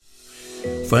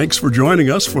Thanks for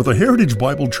joining us for the Heritage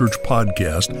Bible Church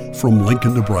podcast from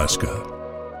Lincoln,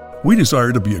 Nebraska. We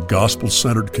desire to be a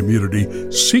gospel-centered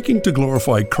community seeking to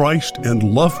glorify Christ and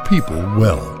love people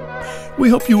well. We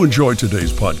hope you enjoy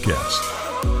today's podcast.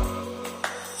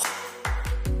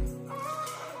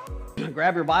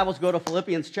 Grab your Bibles, go to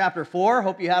Philippians chapter 4.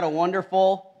 Hope you had a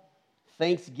wonderful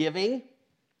Thanksgiving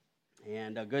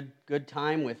and a good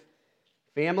time with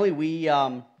family.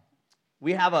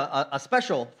 We have a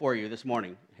special for you this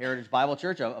morning. Heritage Bible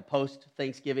Church, a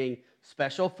post-Thanksgiving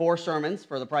special, 4 sermons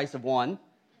for the price of one.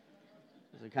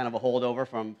 It's kind of a holdover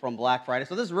from Black Friday.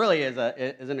 So this really is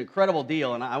an incredible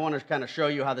deal, and I want to kind of show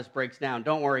you how this breaks down.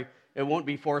 Don't worry, it won't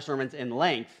be 4 sermons in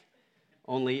length,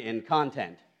 only in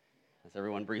content, as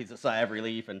everyone breathes a sigh of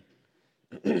relief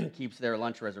and keeps their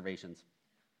lunch reservations.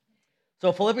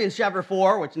 So Philippians chapter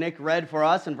 4, which Nick read for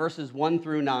us in verses 1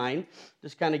 through 9,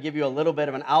 just kind of give you a little bit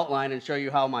of an outline and show you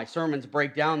how my sermons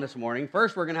break down this morning.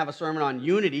 First, we're going to have a sermon on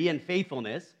unity and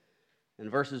faithfulness in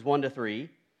verses 1 to 3.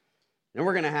 Then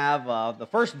we're going to have the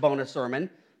first bonus sermon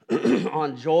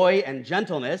on joy and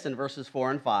gentleness in verses 4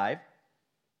 and 5.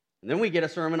 And then we get a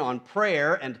sermon on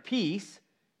prayer and peace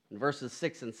in verses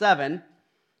 6 and 7.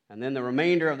 And then the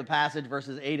remainder of the passage,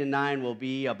 verses 8 and 9, will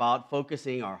be about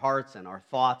focusing our hearts and our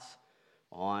thoughts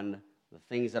on the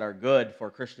things that are good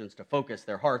for Christians to focus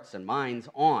their hearts and minds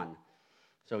on.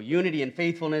 So unity and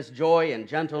faithfulness, joy and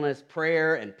gentleness,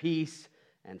 prayer and peace,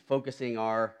 and focusing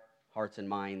our hearts and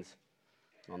minds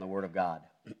on the Word of God.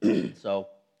 So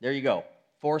there you go.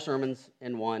 4 sermons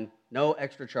in one. No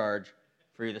extra charge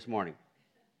for you this morning.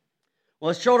 Well,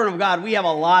 as children of God, we have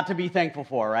a lot to be thankful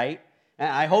for, right? And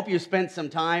I hope you spent some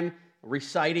time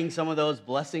reciting some of those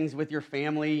blessings with your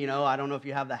family. You know, I don't know if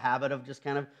you have the habit of just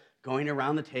kind of going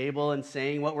around the table and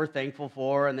saying what we're thankful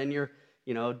for, and then your,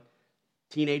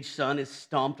 teenage son is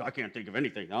stumped. I can't think of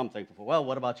anything I'm thankful for. Well,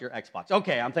 what about your Xbox?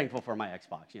 Okay, I'm thankful for my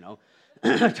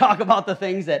Xbox, Talk about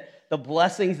the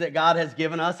blessings that God has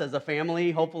given us as a family,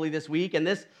 hopefully this week. And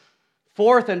this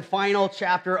 4th and final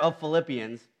chapter of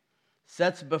Philippians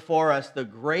sets before us the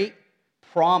great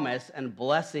promise and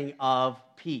blessing of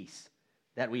peace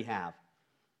that we have.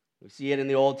 We see it in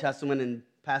the Old Testament in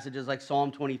passages like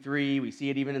Psalm 23. We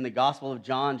see it even in the Gospel of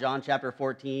John, John chapter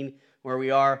 14, where we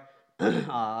are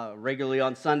regularly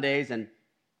on Sundays. And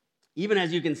even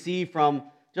as you can see from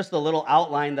just the little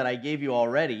outline that I gave you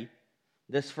already,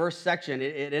 this first section,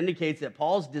 it indicates that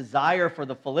Paul's desire for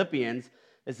the Philippians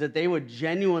is that they would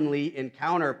genuinely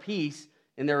encounter peace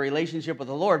in their relationship with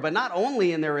the Lord, but not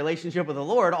only in their relationship with the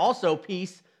Lord, also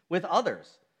peace with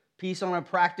others, peace on a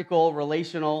practical,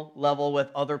 relational level with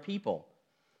other people.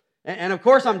 And of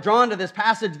course, I'm drawn to this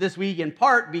passage this week in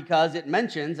part because it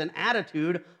mentions an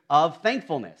attitude of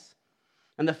thankfulness.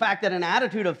 And the fact that an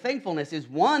attitude of thankfulness is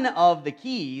one of the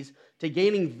keys to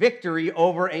gaining victory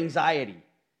over anxiety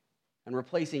and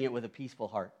replacing it with a peaceful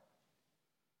heart.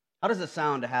 How does it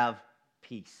sound to have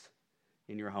peace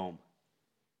in your home?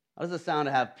 How does it sound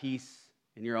to have peace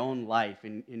in your own life,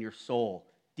 in your soul,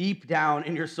 deep down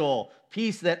in your soul?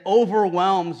 Peace that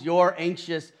overwhelms your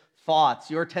anxious thoughts,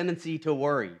 your tendency to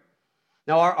worry.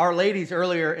 Now, our ladies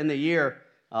earlier in the year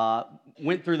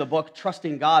went through the book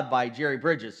Trusting God by Jerry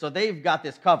Bridges. So they've got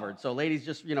this covered. So ladies,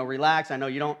 just, relax. I know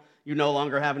you no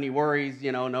longer have any worries,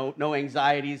 no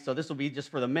anxieties. So this will be just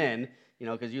for the men,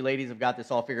 because you ladies have got this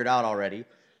all figured out already.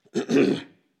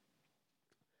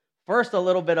 First, a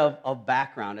little bit of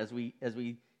background as we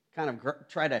kind of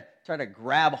try to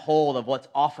grab hold of what's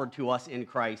offered to us in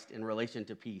Christ in relation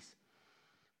to peace.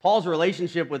 Paul's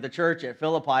relationship with the church at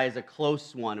Philippi is a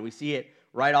close one, and we see it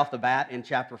right off the bat in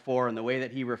chapter 4 in the way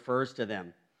that he refers to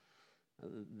them.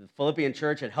 The Philippian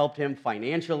church had helped him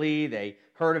financially. They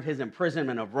heard of his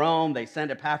imprisonment of Rome. They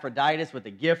sent Epaphroditus with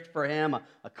a gift for him.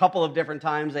 A couple of different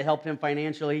times they helped him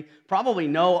financially. Probably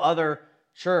no other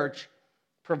church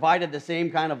provided the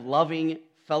same kind of loving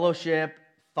fellowship,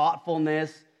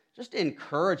 thoughtfulness, just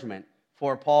encouragement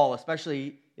for Paul,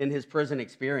 especially in his prison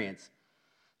experience.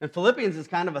 And Philippians is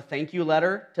kind of a thank you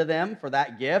letter to them for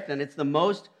that gift, and it's the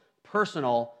most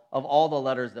personal of all the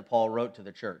letters that Paul wrote to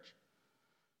the church.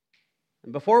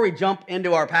 And before we jump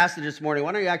into our passage this morning,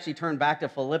 why don't you actually turn back to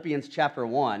Philippians chapter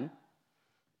 1.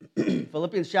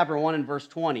 Philippians chapter 1 and verse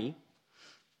 20.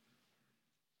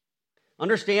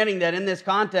 Understanding that in this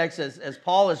context, as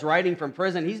Paul is writing from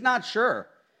prison, he's not sure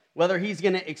whether he's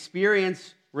going to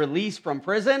experience release from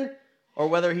prison or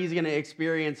whether he's going to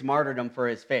experience martyrdom for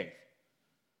his faith.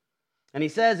 And he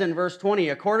says in verse 20,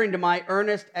 according to my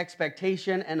earnest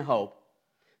expectation and hope,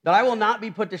 that I will not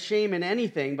be put to shame in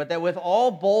anything, but that with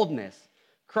all boldness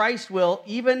Christ will,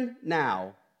 even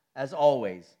now, as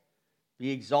always,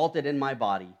 be exalted in my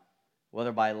body,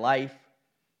 whether by life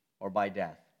or by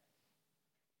death.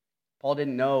 Paul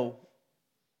didn't know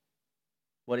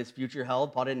what his future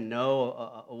held. Paul didn't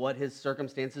know what his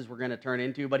circumstances were going to turn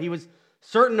into, but he was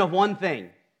certain of one thing,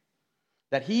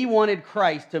 that he wanted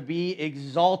Christ to be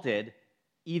exalted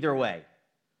either way.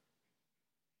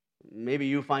 Maybe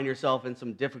you find yourself in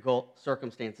some difficult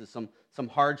circumstances, some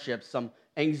hardships, some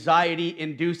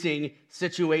anxiety-inducing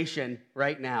situation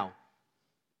right now.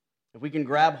 If we can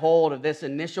grab hold of this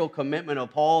initial commitment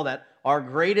of Paul that our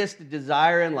greatest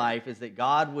desire in life is that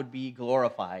God would be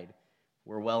glorified,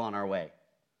 we're well on our way.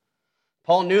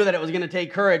 Paul knew that it was going to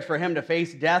take courage for him to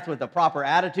face death with a proper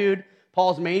attitude.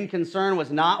 Paul's main concern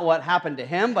was not what happened to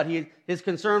him, but his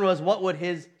concern was what would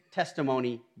his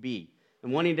testimony be,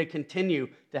 and wanting to continue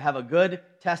to have a good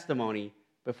testimony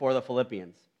before the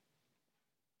Philippians.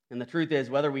 And the truth is,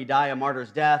 whether we die a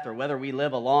martyr's death or whether we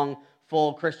live a long,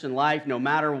 full Christian life, no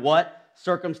matter what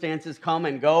circumstances come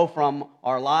and go from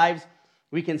our lives,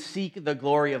 we can seek the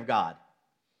glory of God.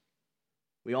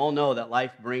 We all know that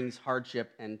life brings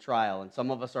hardship and trial, and some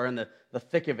of us are in the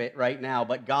thick of it right now,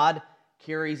 but God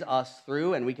carries us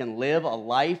through, and we can live a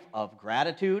life of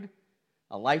gratitude,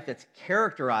 a life that's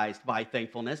characterized by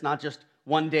thankfulness, not just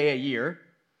one day a year,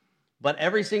 but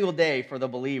every single day for the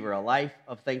believer, a life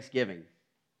of thanksgiving,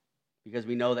 because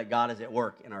we know that God is at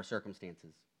work in our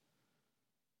circumstances.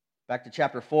 Back to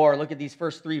chapter 4, look at these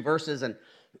first 3 verses, and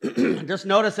just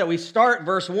notice that we start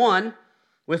verse 1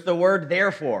 with the word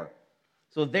therefore.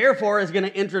 So therefore is going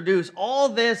to introduce all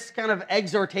this kind of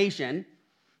exhortation,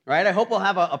 right? I hope we'll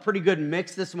have a pretty good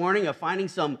mix this morning of finding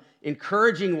some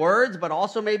encouraging words, but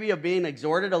also maybe of being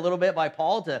exhorted a little bit by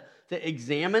Paul to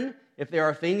examine if there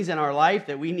are things in our life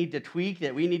that we need to tweak,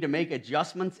 that we need to make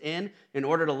adjustments in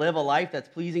order to live a life that's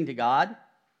pleasing to God.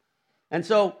 And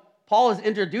so Paul is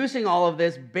introducing all of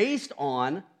this based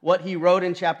on what he wrote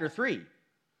in chapter 3.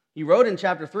 He wrote in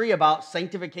chapter 3 about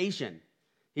sanctification.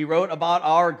 He wrote about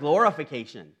our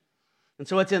glorification. And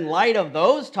so it's in light of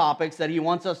those topics that he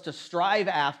wants us to strive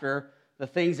after the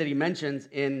things that he mentions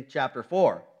in chapter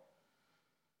 4.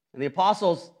 And the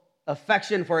apostle's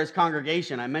affection for his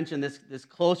congregation, I mentioned this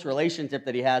close relationship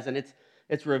that he has, and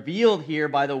it's revealed here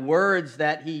by the words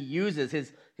that he uses,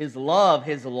 his love,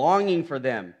 his longing for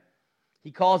them.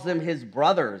 He calls them his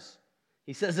brothers.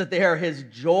 He says that they are his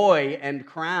joy and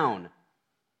crown.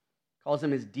 He calls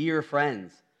them his dear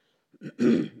friends.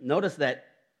 Notice that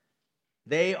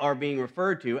they are being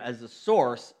referred to as the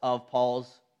source of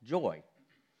Paul's joy.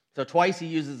 So twice he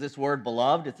uses this word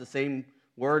beloved. It's the same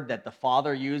word that the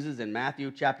Father uses in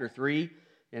Matthew chapter 3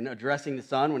 in addressing the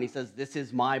Son when he says, "This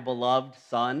is my beloved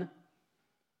Son."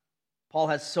 Paul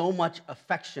has so much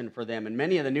affection for them, and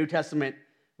many of the New Testament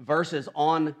verses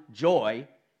on joy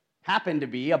happen to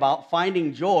be about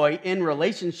finding joy in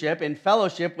relationship, in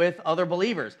fellowship with other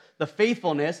believers. The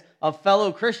faithfulness of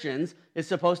fellow Christians is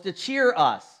supposed to cheer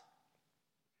us.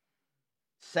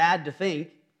 Sad to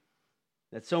think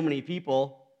that so many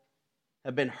people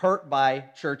have been hurt by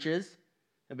churches,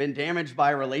 have been damaged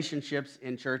by relationships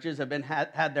in churches, have been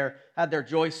had their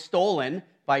joy stolen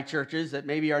by churches that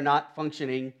maybe are not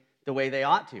functioning the way they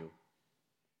ought to.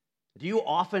 Do you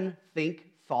often think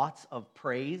thoughts of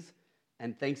praise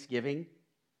and thanksgiving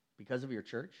because of your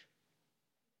church?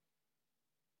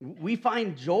 We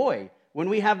find joy when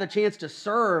we have the chance to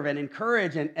serve and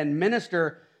encourage and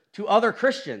minister to other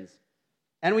Christians.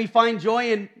 And we find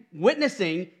joy in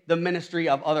witnessing the ministry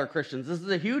of other Christians. This is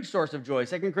a huge source of joy.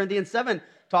 2 Corinthians 7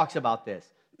 talks about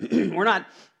this. We're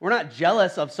not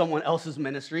jealous of someone else's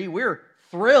ministry. We're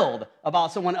thrilled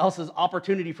about someone else's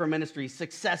opportunity for ministry,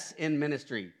 success in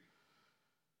ministry.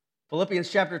 Philippians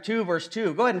chapter 2, verse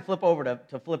 2. Go ahead and flip over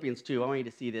to Philippians 2. I want you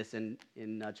to see this in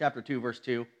chapter 2, verse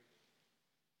 2.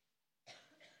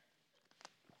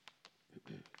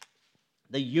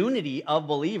 The unity of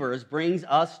believers brings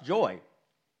us joy.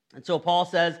 And so Paul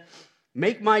says,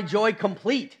 "Make my joy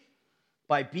complete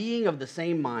by being of the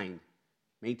same mind,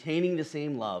 maintaining the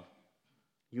same love,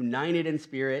 united in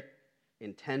spirit,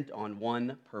 intent on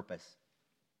one purpose."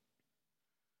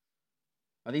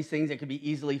 Are these things that could be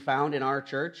easily found in our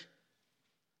church?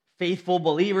 Faithful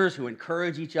believers who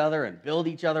encourage each other and build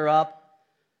each other up?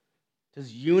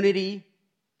 Does unity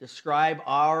describe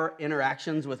our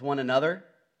interactions with one another?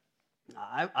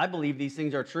 I believe these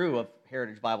things are true of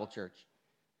Heritage Bible Church.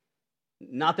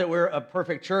 Not that we're a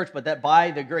perfect church, but that by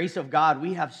the grace of God,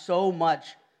 we have so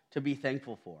much to be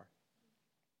thankful for.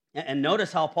 And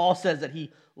notice how Paul says that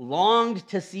he longed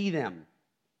to see them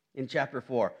in chapter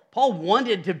 4. Paul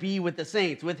wanted to be with the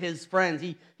saints, with his friends.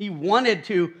 He wanted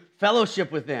to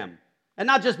fellowship with them. And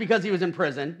not just because he was in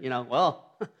prison.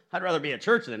 Well, I'd rather be at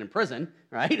church than in prison,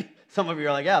 right? Some of you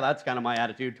are like, yeah, that's kind of my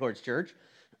attitude towards church.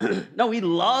 No, we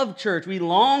love church. We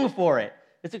long for it.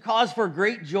 It's a cause for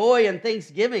great joy and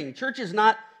thanksgiving. Church is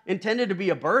not intended to be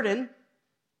a burden.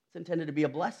 It's intended to be a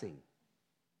blessing.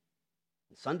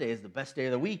 Sunday is the best day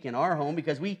of the week in our home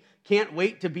because we can't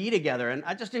wait to be together. And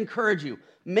I just encourage you,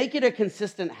 make it a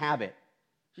consistent habit.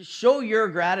 Just show your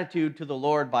gratitude to the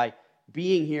Lord by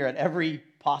being here at every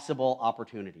possible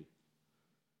opportunity.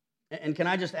 And can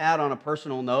I just add on a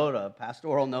personal note, a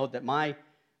pastoral note, that my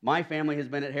family has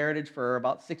been at Heritage for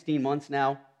about 16 months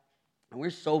now, and we're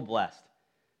so blessed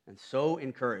and so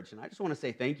encouraged. And I just want to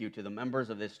say thank you to the members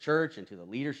of this church and to the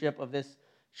leadership of this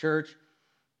church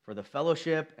for the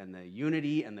fellowship and the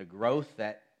unity and the growth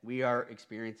that we are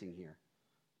experiencing here.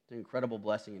 It's an incredible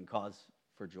blessing and cause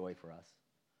for joy for us.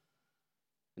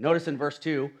 Notice in verse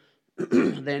 2,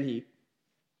 then he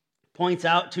points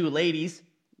out two ladies,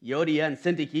 Euodia and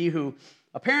Syntyche, who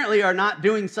apparently are not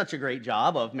doing such a great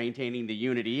job of maintaining the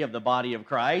unity of the body of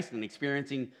Christ and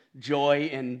experiencing joy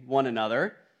in one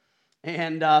another.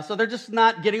 And so they're just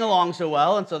not getting along so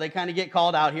well, and so they kind of get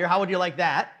called out here. How would you like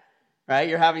that? Right?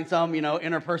 You're having some,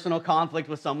 interpersonal conflict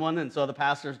with someone, and so the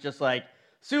pastor's just like,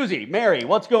 Susie, Mary,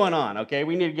 what's going on? Okay,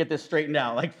 we need to get this straightened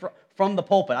out, like from the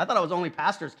pulpit. I thought it was only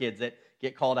pastors' kids that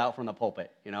get called out from the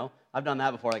pulpit, I've done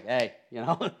that before, like, hey,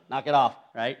 knock it off,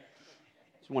 right?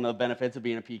 It's one of the benefits of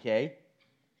being a PK.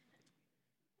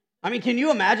 I mean, can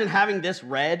you imagine having this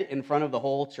read in front of the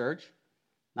whole church?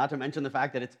 Not to mention the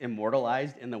fact that it's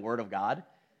immortalized in the Word of God.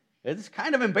 It's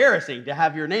kind of embarrassing to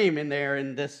have your name in there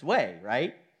in this way,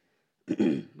 right?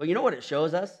 But you know what it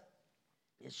shows us?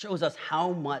 It shows us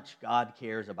how much God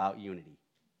cares about unity,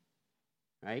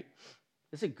 right?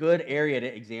 It's a good area to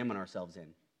examine ourselves in.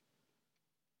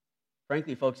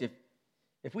 Frankly, folks,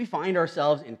 if we find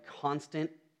ourselves in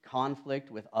constant conflict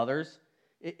with others,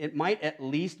 it might at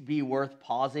least be worth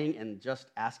pausing and just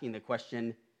asking the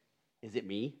question, is it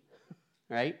me?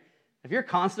 Right? If you're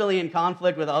constantly in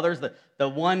conflict with others, the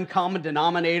one common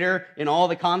denominator in all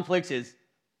the conflicts is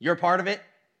you're part of it,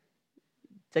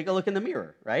 take a look in the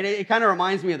mirror, right? It kind of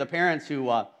reminds me of the parents who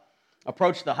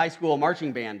approached the high school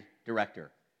marching band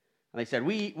director. And they said,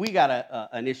 we got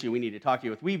an issue we need to talk to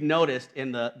you with. We've noticed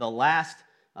in the last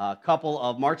couple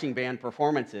of marching band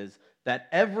performances that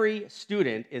every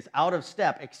student is out of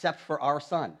step except for our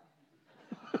son.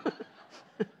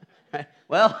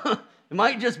 Well, it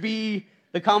might just be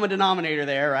the common denominator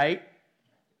there, right?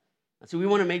 So we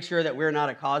want to make sure that we're not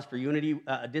a cause for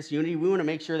disunity. We want to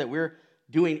make sure that we're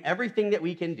doing everything that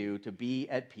we can do to be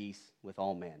at peace with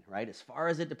all men, right? As far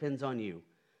as it depends on you,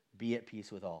 be at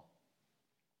peace with all.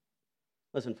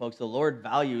 Listen, folks, the Lord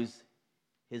values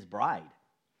his bride.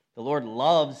 The Lord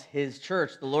loves his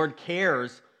church. The Lord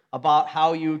cares about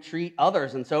how you treat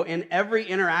others. And so in every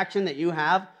interaction that you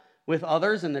have with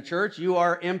others in the church, you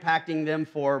are impacting them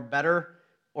for better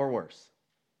or worse.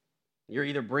 You're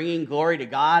either bringing glory to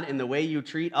God in the way you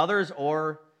treat others,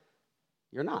 or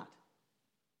you're not.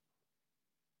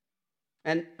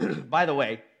 And by the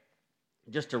way,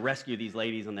 just to rescue these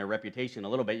ladies and their reputation a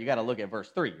little bit, you got to look at verse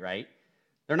 3, right?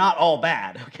 They're not all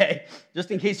bad, okay?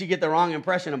 Just in case you get the wrong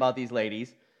impression about these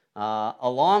ladies,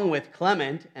 along with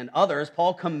Clement and others,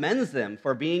 Paul commends them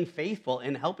for being faithful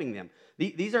in helping them.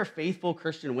 These are faithful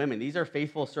Christian women. These are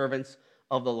faithful servants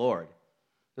of the Lord.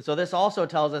 And so this also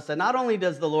tells us that not only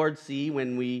does the Lord see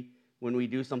when we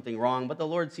do something wrong, but the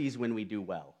Lord sees when we do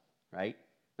well, right?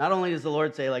 Not only does the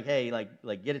Lord say, like, hey,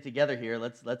 like get it together here,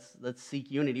 let's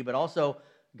seek unity, but also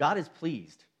God is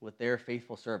pleased with their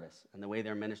faithful service and the way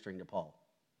they're ministering to Paul.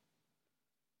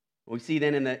 We see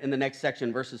then in the next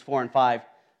section, verses 4 and 5,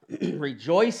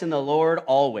 rejoice in the Lord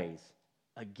always.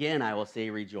 Again, I will say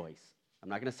rejoice. I'm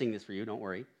not going to sing this for you, don't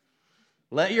worry.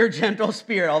 Let your gentle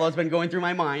spirit, although it's been going through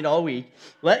my mind all week,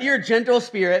 let your gentle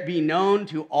spirit be known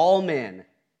to all men.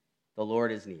 The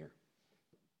Lord is near.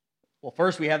 Well,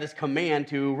 first we have this command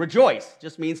to rejoice.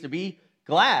 Just means to be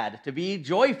glad, to be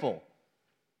joyful.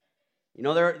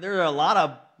 There are a lot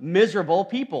of miserable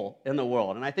people in the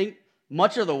world, and I think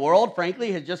much of the world,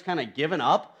 frankly, has just kind of given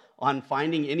up on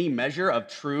finding any measure of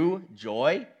true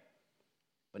joy,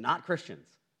 but not Christians.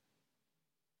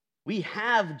 We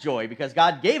have joy because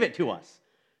God gave it to us.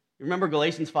 You remember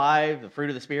Galatians 5, the fruit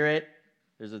of the Spirit?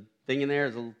 There's a thing in there,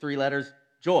 there's 3 letters,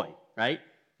 joy, right?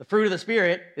 The fruit of the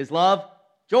Spirit is love,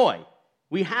 joy.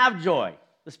 We have joy.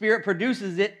 The Spirit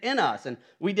produces it in us. And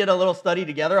we did a little study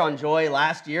together on joy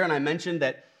last year, and I mentioned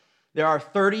that there are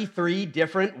 33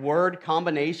 different word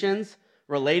combinations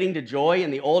relating to joy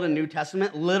in the Old and New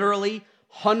Testament, literally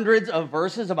hundreds of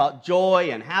verses about joy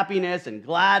and happiness and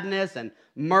gladness and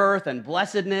mirth and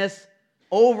blessedness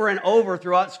over and over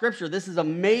throughout Scripture. This is a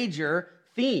major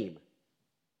theme.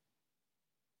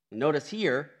 Notice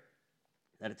here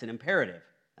that it's an imperative.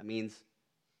 That means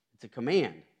it's a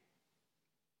command.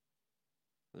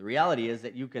 The reality is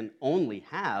that you can only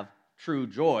have true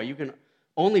joy. You can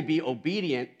only be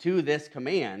obedient to this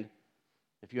command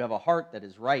if you have a heart that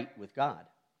is right with God.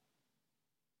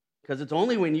 Because it's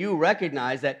only when you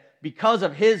recognize that because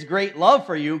of his great love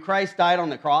for you, Christ died on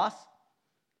the cross,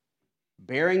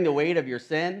 bearing the weight of your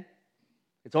sin.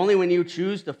 It's only when you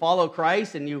choose to follow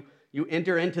Christ and you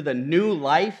enter into the new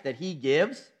life that he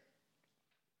gives.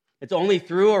 It's only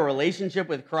through a relationship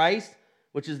with Christ,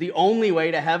 which is the only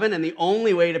way to heaven and the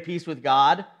only way to peace with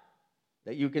God,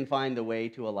 that you can find the way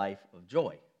to a life of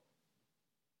joy.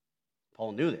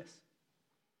 Paul knew this.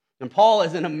 And Paul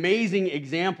is an amazing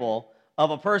example of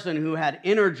a person who had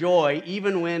inner joy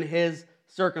even when his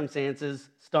circumstances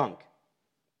stunk.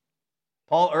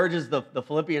 Paul urges the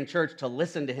Philippian church to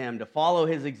listen to him, to follow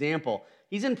his example.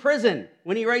 He's in prison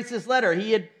when he writes this letter,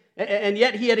 and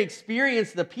yet he had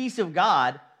experienced the peace of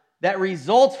God that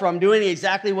results from doing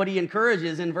exactly what he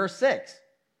encourages in verse 6.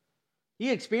 He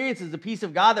experiences the peace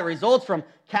of God that results from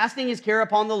casting his care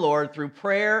upon the Lord through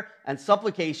prayer and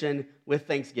supplication with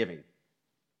thanksgiving.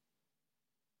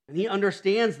 And he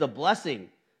understands the blessing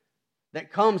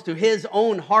that comes to his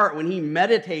own heart when he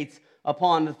meditates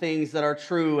upon the things that are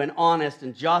true and honest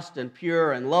and just and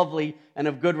pure and lovely and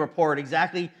of good report,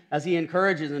 exactly as he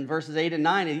encourages in verses 8 and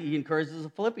 9, he encourages the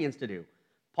Philippians to do.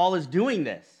 Paul is doing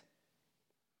this.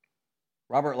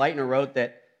 Robert Leitner wrote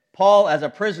that Paul, as a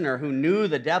prisoner who knew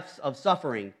the depths of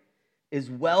suffering, is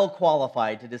well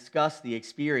qualified to discuss the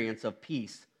experience of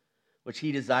peace which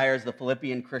he desires the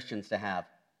Philippian Christians to have.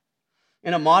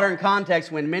 In a modern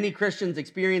context, when many Christians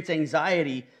experience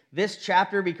anxiety, this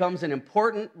chapter becomes an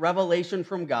important revelation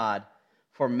from God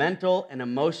for mental and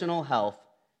emotional health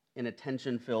in a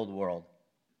tension-filled world.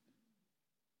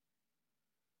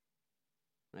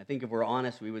 And I think if we're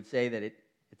honest, we would say that it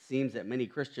seems that many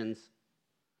Christians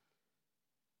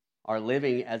are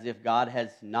living as if God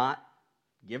has not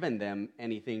given them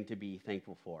anything to be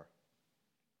thankful for.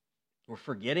 We're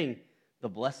forgetting the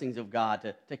blessings of God,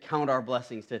 to count our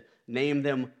blessings, to name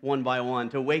them one by one,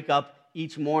 to wake up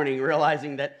each morning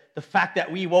realizing that the fact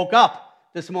that we woke up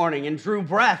this morning and drew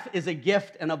breath is a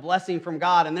gift and a blessing from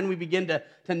God. And then we begin to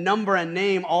number and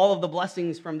name all of the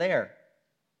blessings from there.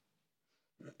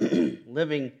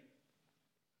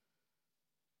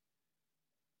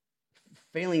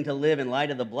 Failing to live in light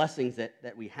of the blessings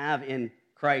that we have in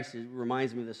Christ. It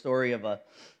reminds me of the story of a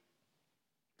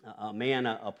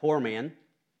poor man,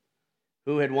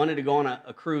 who had wanted to go on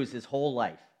a cruise his whole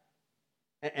life.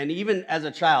 And even as a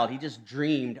child, he just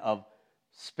dreamed of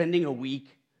spending a week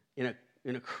in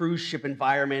a cruise ship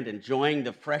environment, enjoying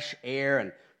the fresh air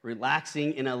and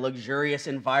relaxing in a luxurious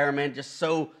environment, just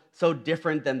so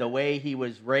different than the way he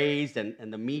was raised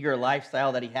and the meager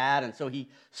lifestyle that he had. And so he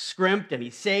scrimped and he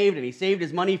saved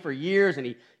his money for years, and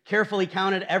he carefully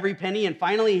counted every penny, and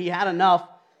finally he had enough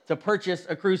to purchase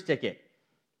a cruise ticket.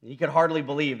 He could hardly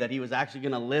believe that he was actually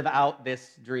going to live out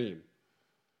this dream.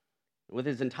 With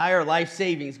his entire life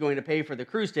savings going to pay for the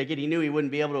cruise ticket, he knew he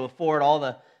wouldn't be able to afford all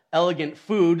the elegant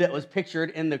food that was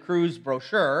pictured in the cruise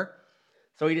brochure.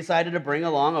 So he decided to bring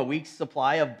along a week's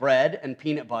supply of bread and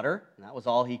peanut butter, and that was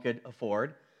all he could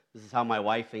afford. This is how my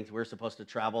wife thinks we're supposed to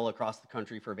travel across the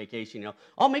country for vacation.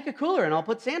 I'll make a cooler and I'll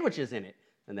put sandwiches in it.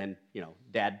 And then,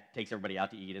 Dad takes everybody out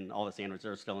to eat, and all the sandwiches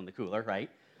are still in the cooler, right?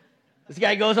 This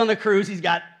guy goes on the cruise. He's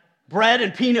got bread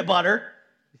and peanut butter.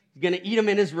 He's going to eat them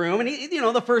in his room. And,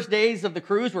 the first days of the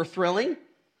cruise were thrilling.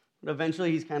 But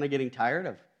eventually he's kind of getting tired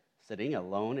of sitting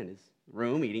alone in his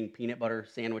room eating peanut butter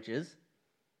sandwiches.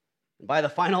 And by the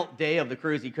final day of the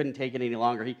cruise, he couldn't take it any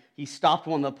longer. He stopped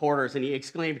one of the porters and he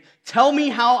exclaimed, "Tell me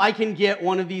how I can get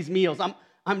one of these meals.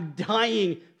 I'm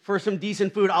dying for some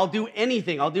decent food. I'll do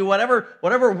anything. I'll do whatever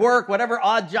work, whatever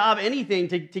odd job, anything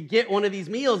to get one of these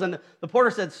meals." And the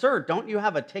porter said, "Sir, don't you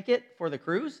have a ticket for the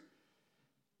cruise?"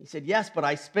 He said, "Yes, but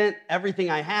I spent everything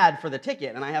I had for the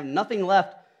ticket, and I have nothing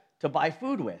left to buy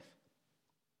food with."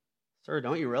 "Sir,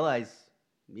 don't you realize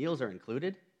meals are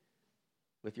included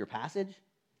with your passage?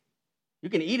 You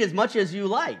can eat as much as you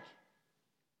like."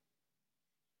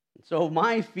 So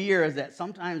my fear is that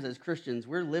sometimes as Christians,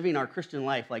 we're living our Christian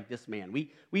life like this man.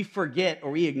 We forget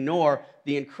or we ignore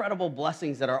the incredible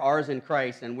blessings that are ours in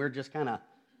Christ, and we're just kind of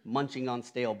munching on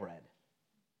stale bread.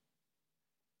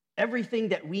 Everything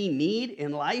that we need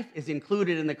in life is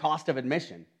included in the cost of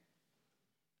admission,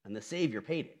 and the Savior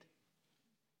paid it.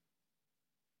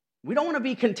 We don't want to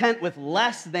be content with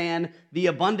less than the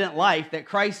abundant life that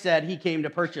Christ said he came to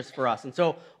purchase for us. And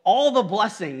so all the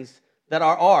blessings that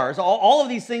are ours, all of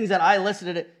these things that I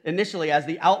listed initially as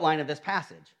the outline of this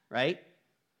passage, right?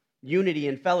 Unity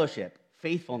and fellowship,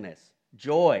 faithfulness,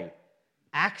 joy,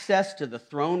 access to the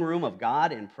throne room of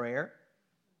God in prayer,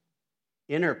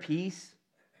 inner peace,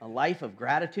 a life of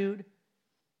gratitude,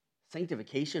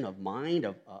 sanctification of mind,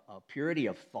 of purity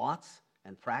of thoughts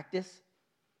and practice.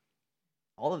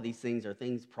 All of these things are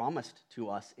things promised to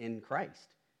us in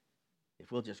Christ,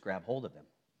 if we'll just grab hold of them.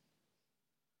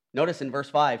 Notice in verse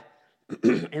 5,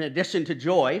 in addition to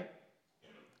joy,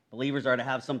 believers are to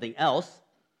have something else.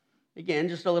 Again,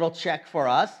 just a little check for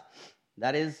us.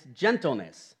 That is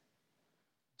gentleness.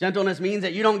 Gentleness means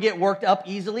that you don't get worked up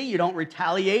easily. You don't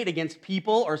retaliate against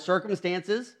people or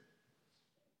circumstances.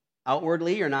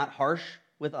 Outwardly, you're not harsh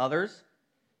with others.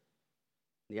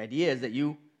 The idea is that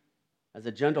you, as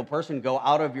a gentle person, go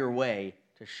out of your way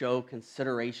to show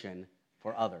consideration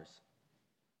for others.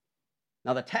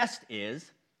 Now, the test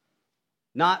is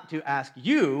not to ask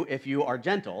you if you are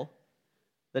gentle.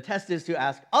 The test is to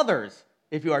ask others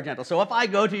if you are gentle. So if I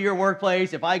go to your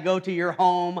workplace, if I go to your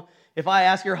home, if I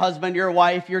ask your husband, your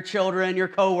wife, your children, your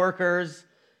coworkers,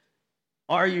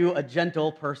 are you a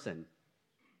gentle person?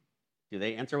 Do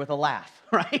they answer with a laugh,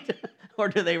 right? Or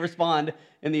do they respond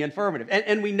in the affirmative?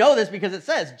 And we know this because it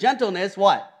says, gentleness,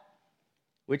 what?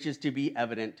 Which is to be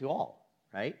evident to all,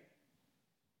 right?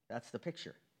 That's the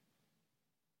picture.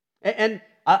 And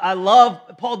I love,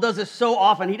 Paul does this so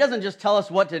often. He doesn't just tell us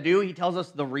what to do, he tells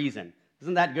us the reason.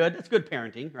 Isn't that good? That's good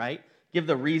parenting, right? Give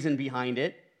the reason behind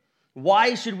it.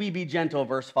 Why should we be gentle?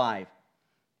 Verse 5.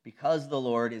 Because the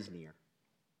Lord is near.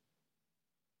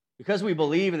 Because we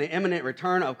believe in the imminent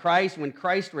return of Christ. When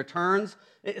Christ returns,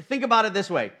 think about it this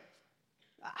way.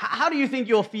 How do you think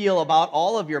you'll feel about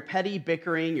all of your petty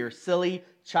bickering, your silly,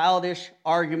 childish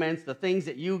arguments, the things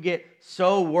that you get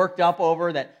so worked up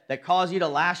over that cause you to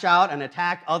lash out and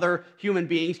attack other human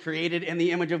beings created in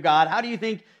the image of God? How do you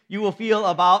think you will feel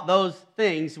about those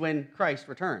things when Christ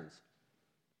returns?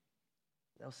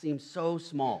 They'll seem so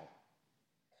small.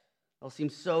 They'll seem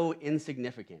so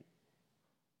insignificant.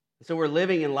 So we're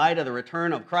living in light of the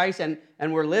return of Christ, and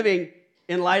we're living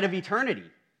in light of eternity,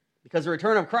 because the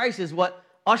return of Christ is what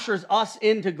ushers us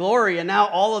into glory, and now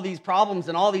all of these problems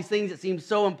and all these things that seem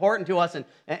so important to us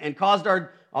and caused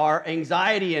our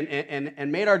anxiety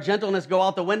and made our gentleness go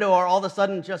out the window are all of a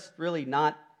sudden just really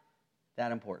not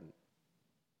that important.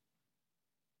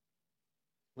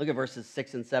 Look at verses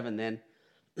 6 and 7 then.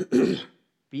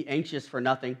 Be anxious for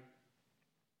nothing,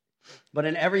 but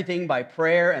in everything by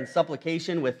prayer and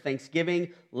supplication with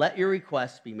thanksgiving, let your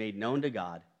requests be made known to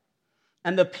God.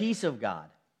 And the peace of God,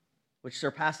 which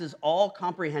surpasses all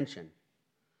comprehension,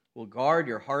 will guard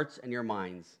your hearts and your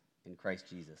minds in Christ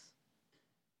Jesus.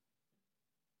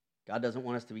 God doesn't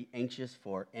want us to be anxious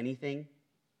for anything.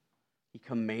 He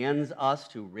commands us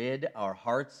to rid our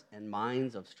hearts and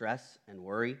minds of stress and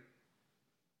worry.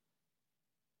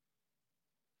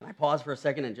 Can I pause for a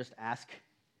second and just ask,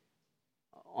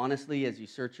 honestly, as you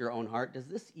search your own heart, does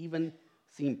this even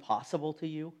seem possible to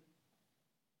you?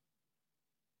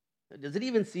 Does it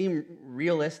even seem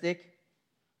realistic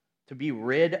to be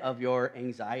rid of your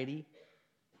anxiety?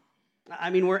 I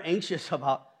mean, we're anxious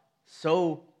about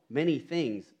so many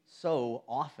things so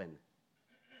often.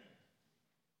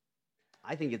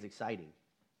 I think it's exciting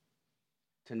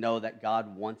to know that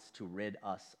God wants to rid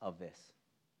us of this.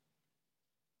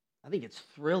 I think it's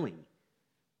thrilling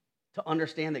to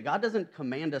understand that God doesn't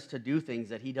command us to do things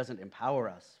that He doesn't empower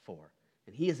us for.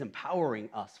 And He is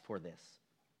empowering us for this.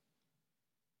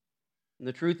 And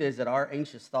the truth is that our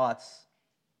anxious thoughts,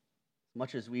 as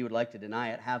much as we would like to deny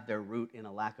it, have their root in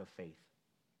a lack of faith.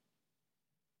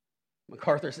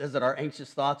 MacArthur says that our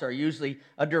anxious thoughts are usually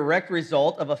a direct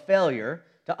result of a failure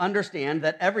to understand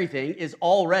that everything is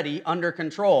already under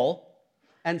control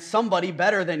and somebody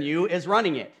better than you is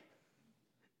running it.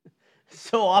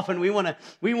 So often we want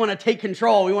to take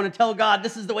control. We want to tell God,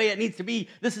 this is the way it needs to be.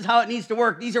 This is how it needs to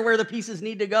work. These are where the pieces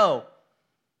need to go.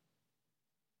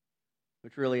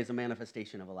 Which really is a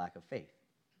manifestation of a lack of faith.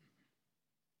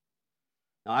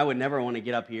 Now, I would never want to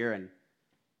get up here and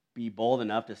be bold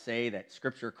enough to say that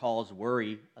Scripture calls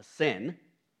worry a sin.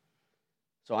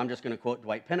 So I'm just going to quote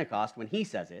Dwight Pentecost when he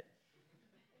says it.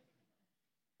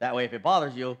 That way, if it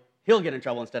bothers you, he'll get in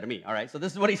trouble instead of me. All right, so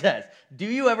this is what he says. Do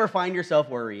you ever find yourself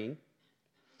worrying?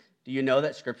 Do you know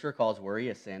that Scripture calls worry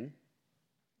a sin?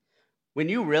 When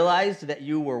you realized that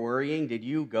you were worrying, did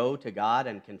you go to God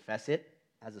and confess it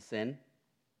as a sin?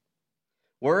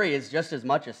 Worry is just as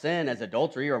much a sin as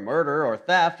adultery or murder or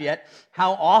theft, yet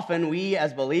how often we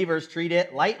as believers treat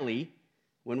it lightly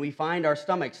when we find our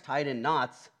stomachs tied in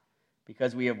knots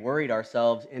because we have worried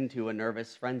ourselves into a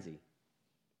nervous frenzy.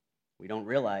 We don't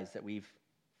realize that we've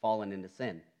fallen into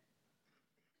sin.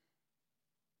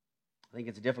 I think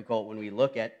it's difficult when we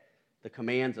look at the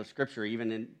commands of Scripture,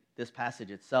 even this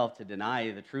passage itself to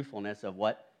deny the truthfulness of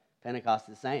what Pentecost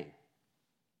is saying.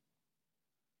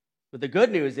 But the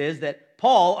good news is that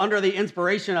Paul, under the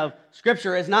inspiration of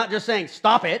Scripture, is not just saying,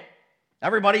 stop it.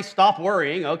 Everybody stop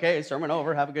worrying. Okay, sermon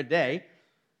over. Have a good day.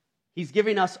 He's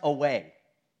giving us a way.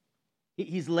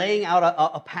 He's laying out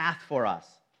a path for us.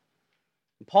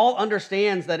 Paul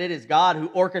understands that it is God who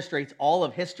orchestrates all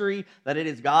of history, that it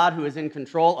is God who is in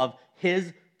control of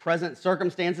his present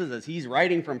circumstances as he's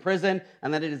writing from prison,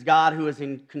 and that it is God who is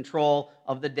in control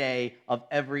of the day of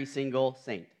every single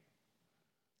saint.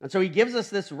 And so he gives us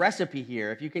this recipe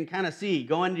here. If you can kind of see,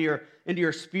 go into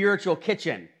your spiritual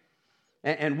kitchen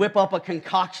and whip up a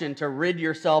concoction to rid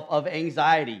yourself of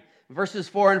anxiety. Verses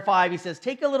 4 and 5, he says,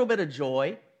 take a little bit of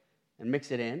joy and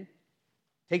mix it in.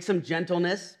 Take some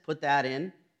gentleness, put that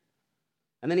in.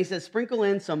 And then he says, sprinkle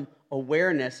in some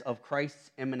awareness of Christ's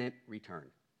imminent return.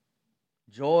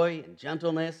 Joy and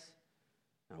gentleness,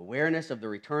 and awareness of the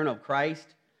return of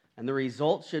Christ. And the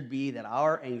result should be that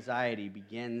our anxiety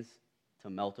begins to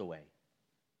melt away.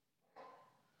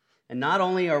 And not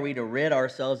only are we to rid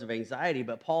ourselves of anxiety,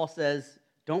 but Paul says,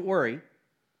 don't worry,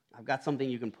 I've got something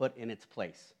you can put in its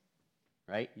place.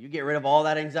 Right? You get rid of all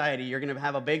that anxiety, you're going to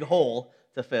have a big hole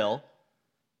to fill.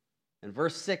 And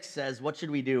verse 6 says, what should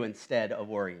we do instead of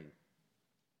worrying?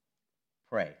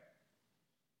 Pray.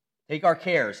 Take our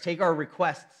cares, take our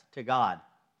requests to God.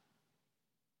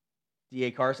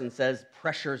 D.A. Carson says,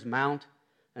 pressures mount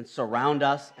and surround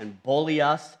us and bully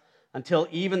us until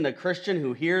even the Christian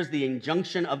who hears the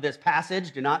injunction of this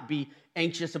passage, do not be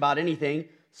anxious about anything,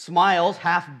 smiles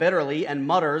half bitterly and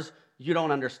mutters, you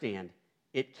don't understand.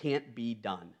 It can't be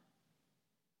done.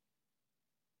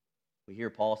 We hear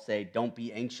Paul say, don't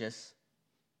be anxious,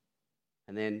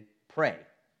 and then pray.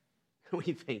 We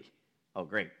think, oh,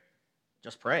 great,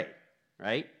 just pray,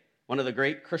 right? One of the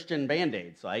great Christian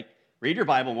Band-Aids, like read your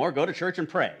Bible more, go to church and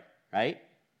pray, right?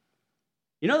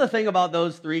 You know the thing about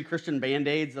those three Christian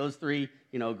Band-Aids, those three,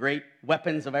 great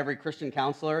weapons of every Christian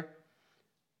counselor?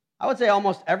 I would say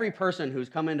almost every person who's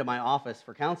come into my office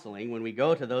for counseling, when we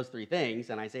go to those three things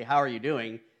and I say, how are you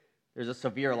doing? There's a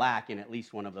severe lack in at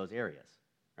least one of those areas,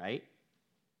 right?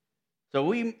 So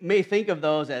we may think of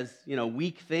those as,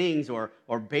 weak things or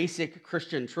basic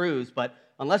Christian truths, but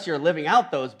unless you're living out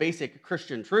those basic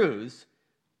Christian truths,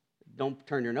 don't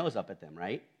turn your nose up at them,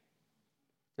 right?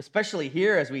 Especially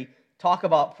here as we talk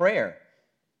about prayer.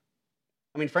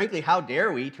 I mean, frankly, how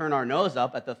dare we turn our nose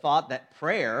up at the thought that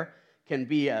prayer can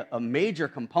be a major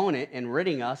component in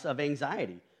ridding us of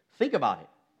anxiety. Think about it.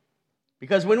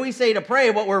 Because when we say to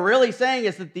pray, what we're really saying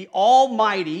is that the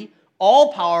almighty,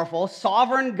 all-powerful,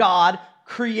 sovereign God,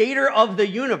 creator of the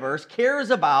universe, cares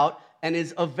about and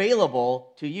is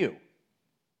available to you.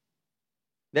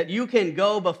 That you can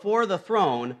go before the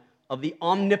throne of the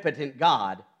omnipotent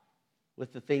God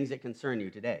with the things that concern you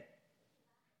today.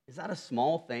 Is that a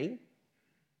small thing?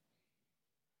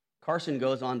 Carson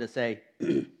goes on to say,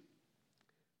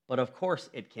 but of course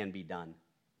it can be done.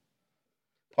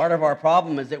 Part of our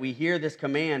problem is that we hear this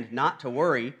command not to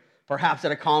worry, perhaps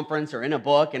at a conference or in a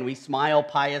book, and we smile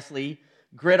piously,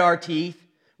 grit our teeth,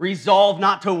 resolve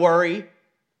not to worry,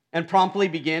 and promptly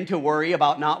begin to worry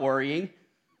about not worrying.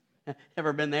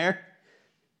 Ever been there?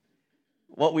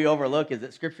 What we overlook is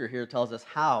that Scripture here tells us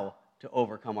how to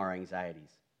overcome our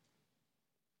anxieties.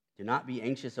 Do not be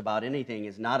anxious about anything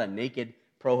is not a naked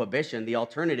prohibition. The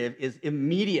alternative is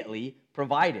immediately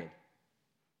provided.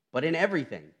 But in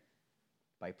everything,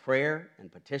 by prayer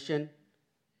and petition,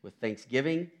 with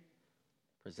thanksgiving,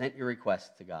 present your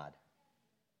requests to God.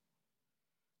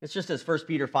 It's just as 1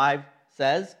 Peter 5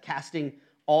 says, casting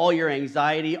all your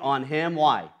anxiety on him.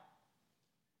 Why?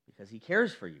 Because he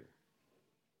cares for you.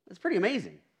 That's pretty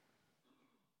amazing.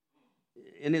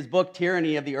 In his book,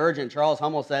 Tyranny of the Urgent, Charles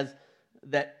Hummel says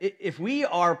that if we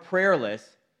are prayerless,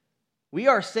 we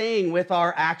are saying with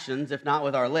our actions, if not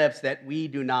with our lips, that we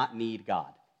do not need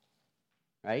God.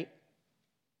 Right?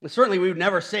 And certainly we would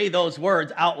never say those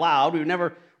words out loud. We would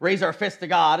never raise our fist to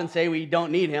God and say we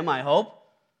don't need him, I hope.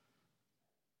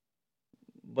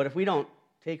 But if we don't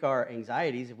take our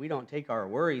anxieties, if we don't take our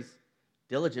worries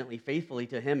diligently, faithfully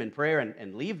to him in prayer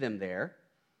and leave them there,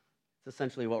 it's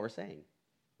essentially what we're saying.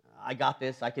 I got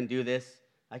this, I can do this,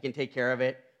 I can take care of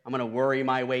it, I'm going to worry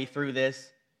my way through this.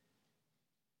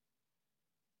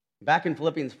 Back in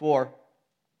Philippians 4,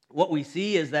 what we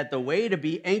see is that the way to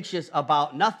be anxious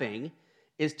about nothing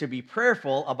is to be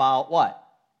prayerful about what?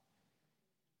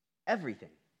 Everything.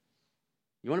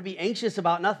 You want to be anxious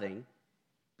about nothing,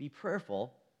 be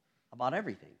prayerful about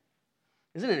everything.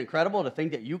 Isn't it incredible to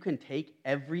think that you can take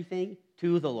everything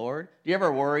to the Lord? Do you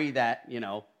ever worry that,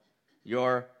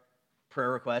 your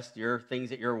prayer requests, your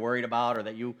things that you're worried about or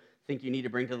that you think you need to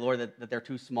bring to the Lord that they're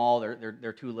too small,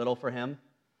 they're too little for him?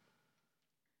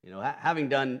 You know, having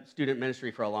done student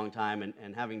ministry for a long time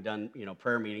and having done,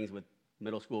 prayer meetings with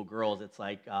middle school girls, it's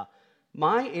like,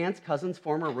 my aunt's cousin's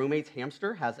former roommate's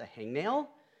hamster has a hangnail,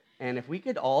 and if we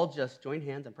could all just join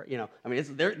hands and pray,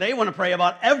 they want to pray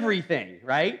about everything,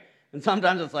 right? And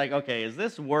sometimes it's like, okay, is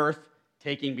this worth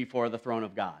taking before the throne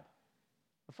of God?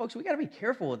 But folks, we got to be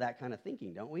careful with that kind of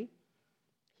thinking, don't we?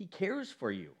 He cares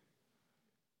for you.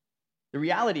 The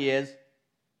reality is,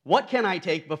 what can I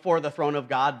take before the throne of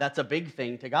God that's a big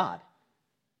thing to God?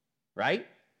 Right?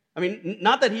 I mean,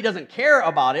 not that he doesn't care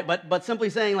about it, but simply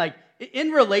saying, like,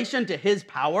 in relation to his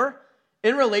power,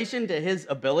 in relation to his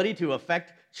ability to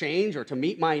affect change or to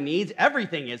meet my needs,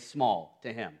 everything is small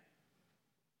to him.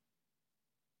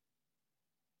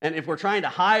 And if we're trying to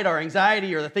hide our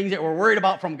anxiety or the things that we're worried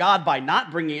about from God by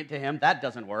not bringing it to him, that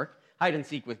doesn't work. Hide and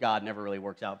seek with God never really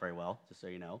works out very well, just so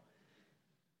you know.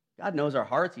 God knows our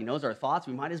hearts. He knows our thoughts.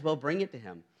 We might as well bring it to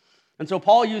him. And so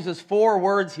Paul uses 4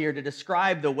 words here to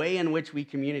describe the way in which we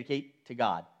communicate to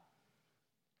God.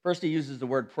 First, he uses the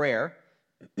word prayer.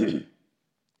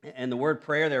 And the word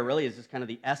prayer there really is just kind of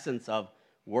the essence of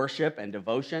worship and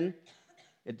devotion.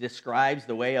 It describes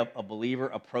the way a believer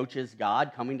approaches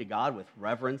God, coming to God with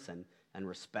reverence and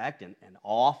respect and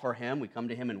awe for him. We come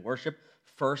to him in worship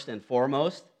first and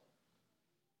foremost.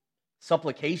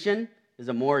 Supplication is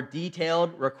a more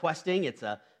detailed requesting. It's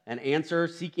an answer,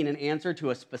 seeking an answer to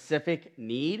a specific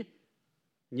need.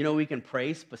 We can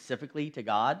pray specifically to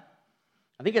God.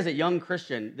 I think as a young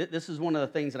Christian, this is one of the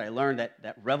things that I learned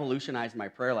that revolutionized my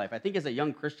prayer life. I think as a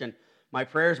young Christian, my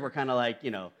prayers were kind of like,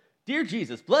 Dear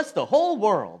Jesus, bless the whole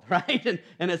world, right?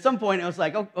 And at some point, it was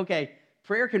like, okay,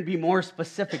 prayer can be more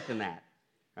specific than that,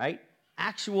 right?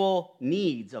 Actual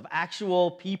needs of actual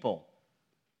people.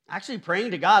 Actually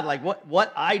praying to God like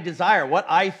what I desire, what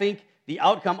I think the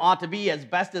outcome ought to be as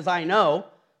best as I know,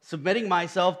 submitting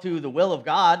myself to the will of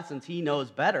God since he knows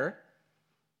better.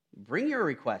 Bring your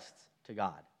requests to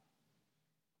God.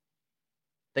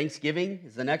 Thanksgiving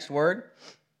is the next word.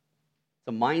 It's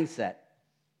a mindset.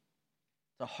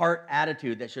 It's a heart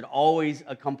attitude that should always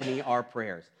accompany our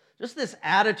prayers. Just this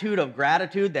attitude of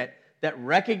gratitude that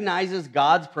recognizes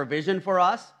God's provision for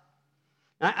us.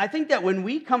 I think that when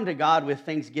we come to God with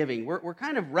thanksgiving, we're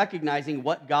kind of recognizing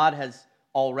what God has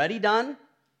already done.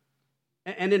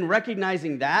 And in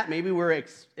recognizing that, maybe we're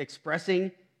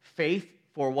expressing faith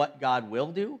for what God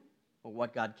will do or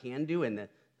what God can do in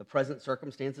the present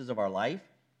circumstances of our life.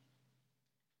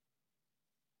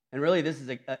 And really, this is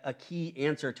a key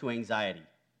answer to anxiety.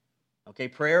 Okay,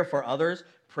 prayer for others,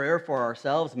 prayer for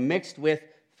ourselves, mixed with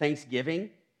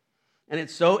thanksgiving. And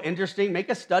it's so interesting. Make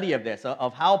a study of this,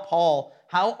 of how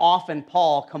often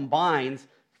Paul combines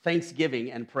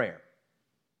thanksgiving and prayer.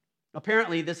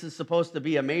 Apparently, this is supposed to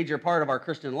be a major part of our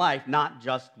Christian life, not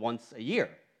just once a year.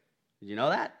 Did you know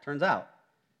that? Turns out.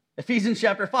 Ephesians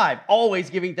chapter 5, always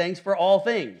giving thanks for all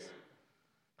things.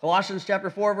 Colossians chapter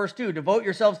 4, verse 2, devote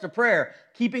yourselves to prayer,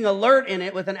 keeping alert in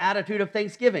it with an attitude of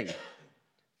thanksgiving.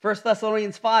 1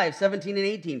 Thessalonians 5, 17 and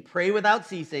 18, pray without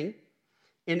ceasing.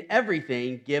 In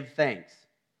everything, give thanks.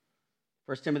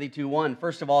 1 Timothy 2:1,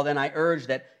 first of all, then I urge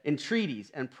that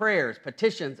entreaties and prayers,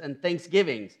 petitions and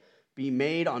thanksgivings be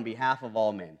made on behalf of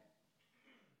all men.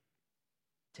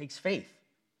 It takes faith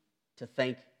to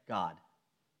thank God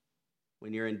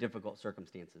when you're in difficult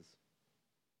circumstances.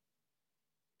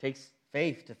 It takes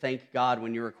faith to thank God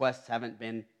when your requests haven't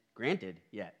been granted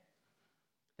yet.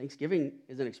 Thanksgiving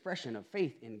is an expression of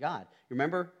faith in God.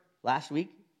 Remember last week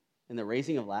in the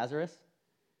raising of Lazarus?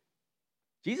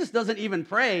 Jesus doesn't even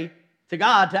pray to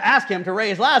God to ask him to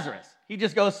raise Lazarus. He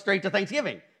just goes straight to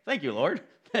thanksgiving. Thank you, Lord,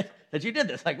 that you did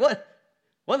this. Like, what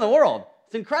in the world?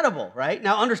 It's incredible, right?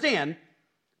 Now, understand,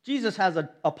 Jesus has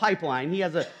a pipeline. He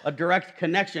has a direct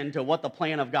connection to what the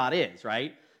plan of God is,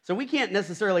 right? So we can't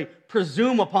necessarily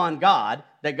presume upon God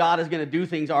that God is going to do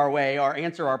things our way or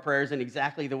answer our prayers in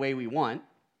exactly the way we want.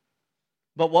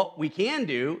 But what we can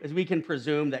do is we can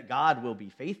presume that God will be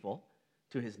faithful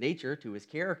to his nature, to his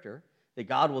character, that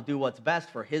God will do what's best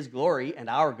for his glory and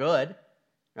our good,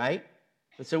 right?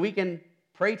 And so we can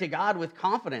pray to God with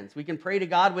confidence. We can pray to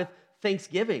God with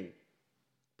thanksgiving.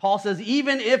 Paul says,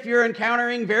 even if you're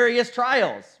encountering various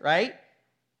trials, right?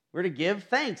 We're to give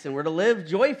thanks and we're to live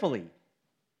joyfully.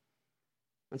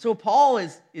 And so Paul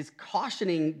is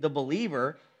cautioning the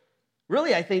believer,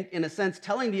 really, I think, in a sense,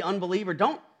 telling the unbeliever,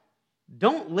 don't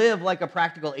live like a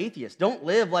practical atheist. Don't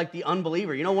live like the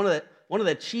unbeliever. You know, one of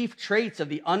the chief traits of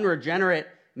the unregenerate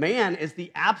man is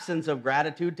the absence of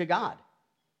gratitude to God.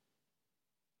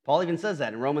 Paul even says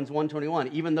that in Romans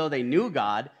 1:21. Even though they knew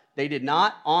God, They did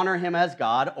not honor him as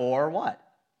God or what?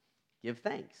 Give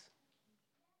thanks.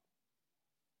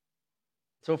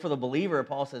 So for the believer,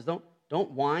 Paul says,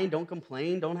 don't whine, don't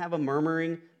complain, don't have a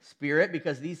murmuring spirit,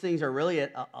 because these things are really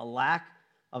a lack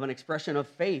of an expression of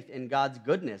faith in God's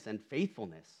goodness and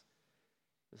faithfulness.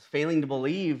 It's failing to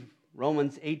believe,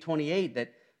 Romans 8:28,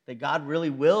 that God really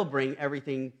will bring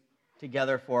everything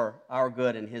together for our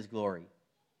good and his glory.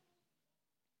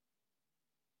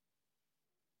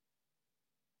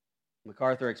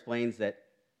 MacArthur explains that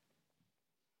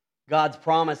God's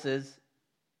promises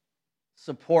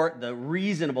support the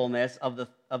reasonableness of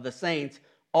the saints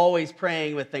always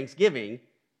praying with thanksgiving,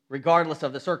 regardless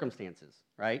of the circumstances,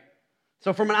 right?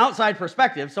 So from an outside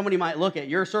perspective, somebody might look at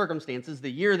your circumstances,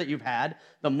 the year that you've had,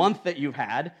 the month that you've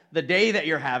had, the day that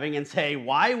you're having, and say,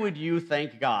 why would you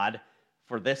thank God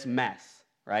for this mess,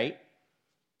 right?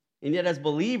 And yet as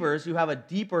believers who have a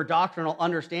deeper doctrinal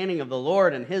understanding of the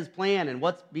Lord and his plan and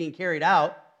what's being carried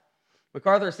out,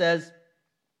 MacArthur says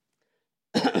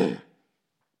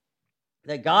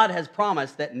that God has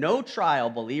promised that no trial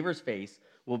believers face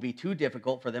will be too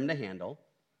difficult for them to handle.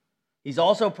 He's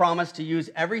also promised to use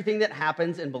everything that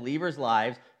happens in believers'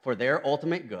 lives for their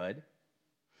ultimate good.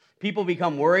 People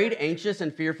become worried, anxious,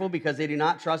 and fearful because they do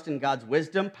not trust in God's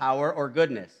wisdom, power, or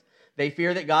goodness. They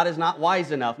fear that God is not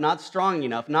wise enough, not strong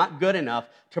enough, not good enough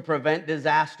to prevent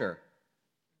disaster.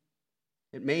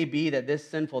 It may be that this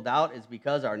sinful doubt is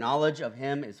because our knowledge of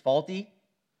him is faulty,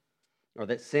 or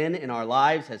that sin in our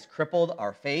lives has crippled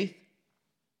our faith.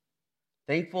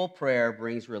 Thankful prayer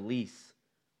brings release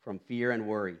from fear and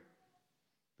worry,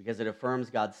 because it affirms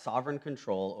God's sovereign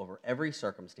control over every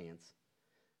circumstance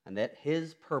and that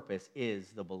his purpose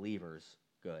is the believer's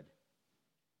good.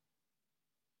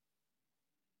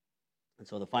 And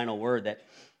so the final word that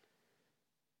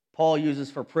Paul uses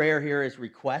for prayer here is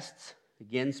requests.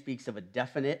 Again, speaks of a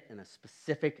definite and a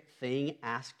specific thing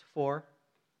asked for.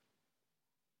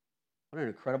 What an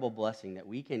incredible blessing that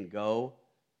we can go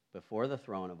before the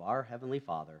throne of our Heavenly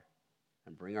Father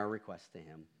and bring our requests to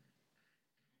him.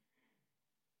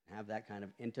 Have that kind of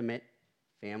intimate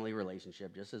family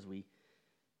relationship, just as we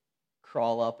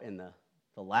crawl up in the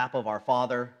lap of our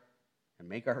Father and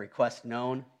make our requests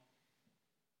known.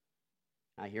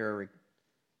 I hear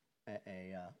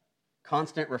a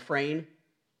constant refrain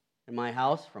in my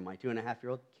house from my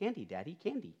 2.5-year-old, candy, Daddy,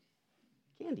 candy,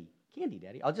 candy, candy,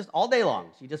 Daddy. All day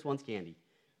long, she just wants candy.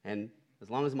 And as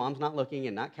long as Mom's not looking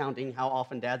and not counting how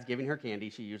often Dad's giving her candy,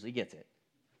 she usually gets it,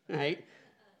 right?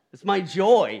 It's my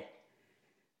joy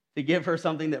to give her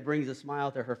something that brings a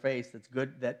smile to her face, that's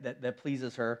good, that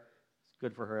pleases her. It's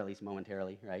good for her, at least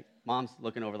momentarily, right? Mom's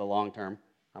looking over the long term.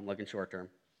 I'm looking short term.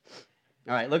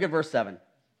 All right, look at verse 7.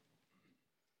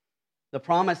 The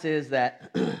promise is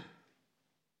that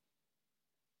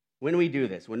when we do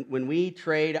this, when we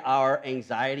trade our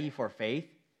anxiety for faith,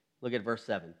 look at verse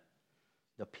 7.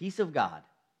 The peace of God,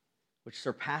 which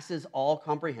surpasses all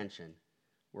comprehension,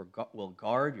 will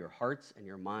guard your hearts and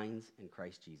your minds in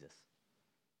Christ Jesus.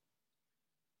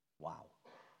 Wow.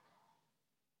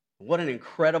 What an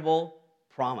incredible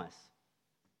promise.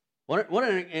 What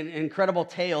an incredible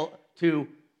tale to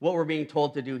what we're being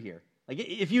told to do here. Like,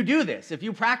 if you do this, if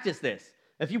you practice this,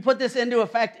 if you put this into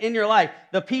effect in your life,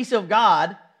 the peace of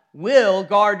God will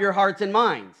guard your hearts and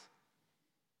minds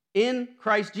in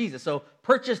Christ Jesus. So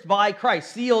purchased by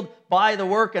Christ, sealed by the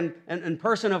work and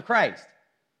person of Christ.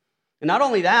 And not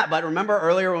only that, but remember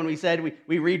earlier when we said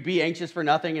we read be anxious for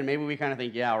nothing, and maybe we kind of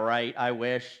think, yeah, right, I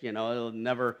wish, it'll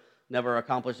never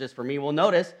accomplish this for me. Well,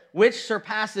 notice, which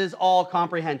surpasses all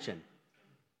comprehension.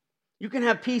 You can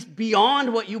have peace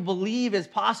beyond what you believe is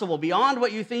possible, beyond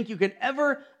what you think you could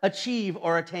ever achieve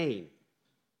or attain.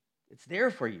 It's there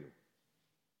for you.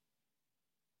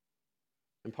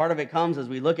 And part of it comes as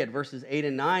we look at verses 8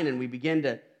 and 9, and we begin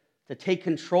to take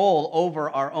control over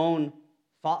our own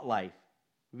thought life.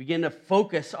 We begin to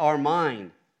focus our mind.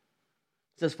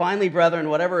 It says, finally, brethren,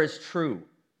 whatever is true,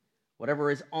 whatever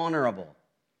is honorable,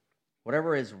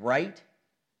 whatever is right,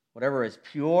 whatever is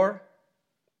pure,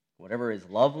 whatever is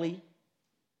lovely,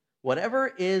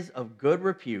 whatever is of good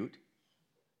repute,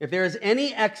 if there is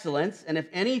any excellence, and if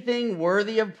anything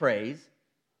worthy of praise,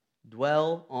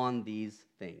 dwell on these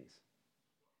things.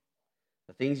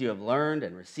 The things you have learned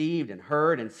and received and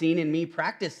heard and seen in me,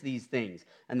 practice these things,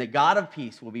 and the God of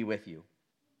peace will be with you.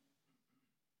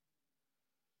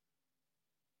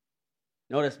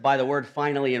 Notice by the word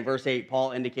finally in verse 8,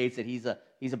 Paul indicates that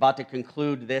he's about to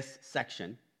conclude this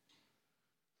section.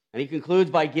 And he concludes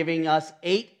by giving us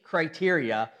 8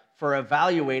 criteria for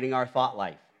evaluating our thought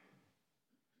life.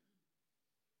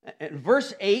 And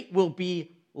verse 8 will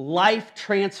be life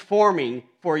transforming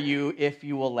for you if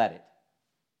you will let it.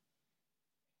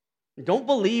 Don't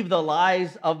believe the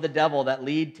lies of the devil that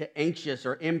lead to anxious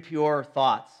or impure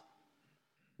thoughts.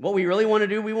 What we really want to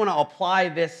do, we want to apply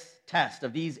this test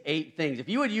of these 8 things. If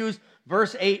you would use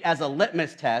verse 8 as a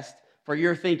litmus test for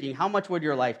your thinking, how much would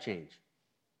your life change?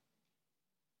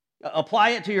 Apply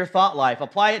it to your thought life.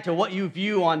 Apply it to what you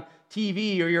view on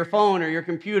TV or your phone or your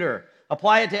computer.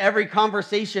 Apply it to every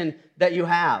conversation that you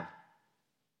have.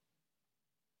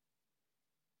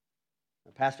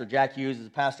 Pastor Jack Hughes is a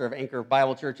pastor of Anchor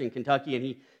Bible Church in Kentucky,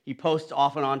 and he posts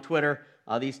often on Twitter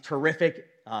these terrific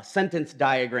sentence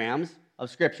diagrams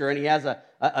of Scripture, and he has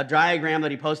a diagram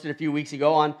that he posted a few weeks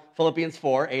ago on Philippians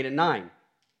 4, 8, and 9.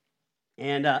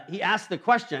 And he asked the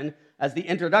question as the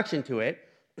introduction to it,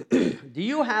 do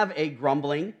you have a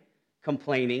grumbling,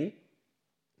 complaining,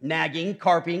 nagging,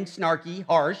 carping, snarky,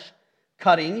 harsh,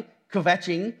 cutting,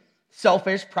 kvetching,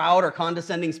 selfish, proud, or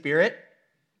condescending spirit?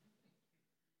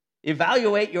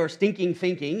 Evaluate your stinking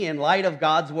thinking in light of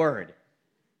God's word.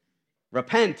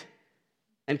 Repent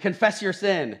and confess your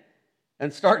sin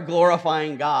and start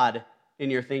glorifying God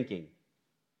in your thinking.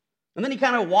 And then he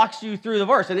kind of walks you through the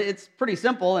verse, and it's pretty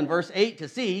simple in verse 8 to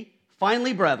see,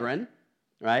 finally, brethren,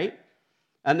 right?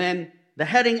 And then the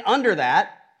heading under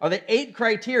that are the 8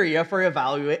 criteria for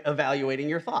evaluating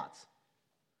your thoughts.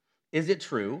 Is it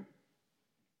true?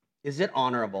 Is it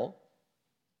honorable?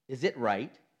 Is it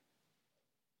right?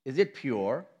 Is it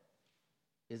pure?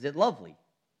 Is it lovely?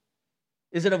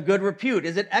 Is it of good repute?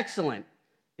 Is it excellent?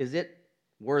 Is it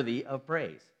worthy of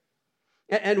praise?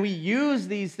 And we use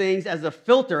these things as a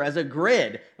filter, as a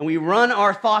grid, and we run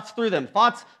our thoughts through them.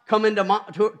 Thoughts come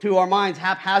to our minds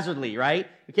haphazardly, right?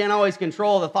 We can't always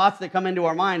control the thoughts that come into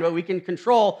our mind, but we can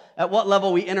control at what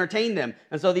level we entertain them.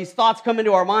 And so these thoughts come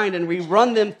into our mind, and we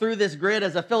run them through this grid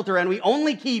as a filter, and we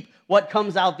only keep what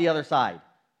comes out the other side.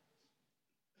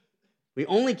 We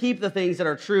only keep the things that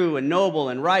are true and noble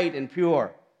and right and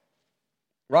pure.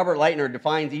 Robert Lightner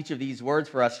defines each of these words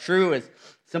for us. True is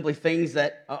simply things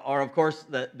that are, of course,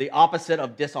 the opposite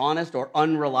of dishonest or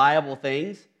unreliable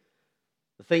things.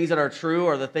 The things that are true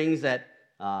are the things that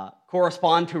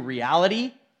correspond to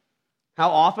reality.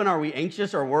 How often are we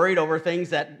anxious or worried over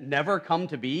things that never come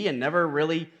to be and never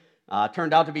really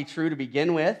turned out to be true to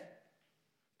begin with?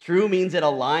 True means it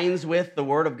aligns with the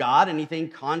Word of God. Anything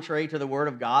contrary to the Word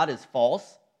of God is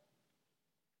false.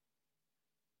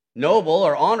 Noble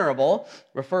or honorable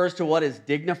refers to what is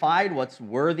dignified, what's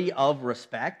worthy of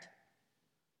respect.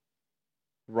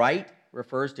 Right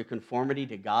refers to conformity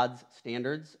to God's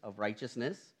standards of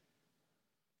righteousness,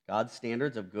 God's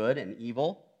standards of good and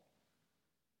evil.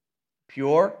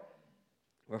 Pure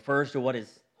refers to what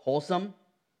is wholesome,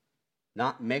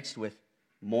 not mixed with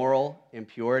moral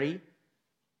impurity.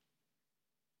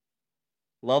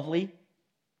 Lovely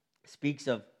speaks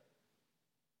of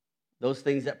those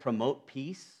things that promote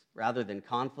peace rather than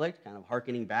conflict, kind of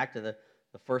hearkening back to the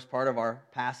first part of our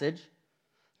passage.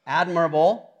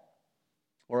 Admirable,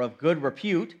 or of good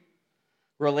repute,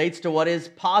 relates to what is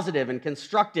positive and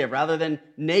constructive rather than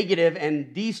negative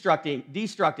and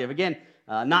destructive. Again,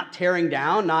 not tearing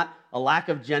down, not a lack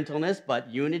of gentleness, but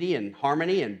unity and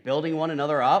harmony and building one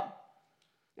another up.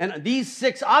 And these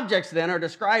 6 objects then are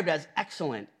described as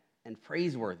excellent and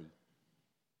praiseworthy.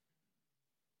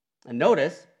 And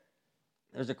notice,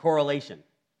 there's a correlation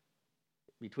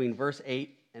between verse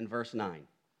 8 and verse 9.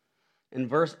 In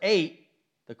verse 8,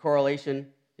 the correlation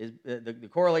is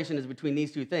between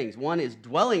these 2 things. One is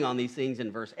dwelling on these things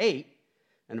in verse 8,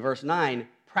 and verse 9,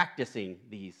 practicing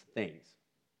these things.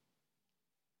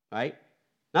 Right?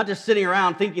 Not just sitting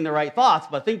around thinking the right thoughts,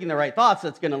 but thinking the right thoughts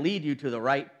that's going to lead you to the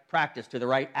right practice, to the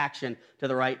right action, to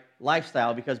the right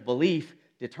lifestyle, because belief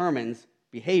determines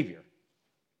behavior.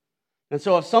 And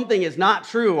so if something is not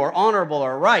true or honorable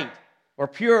or right or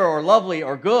pure or lovely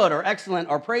or good or excellent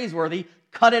or praiseworthy,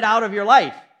 cut it out of your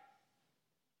life.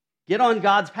 Get on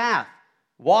God's path.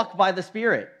 Walk by the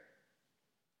Spirit.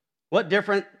 What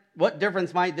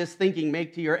difference might this thinking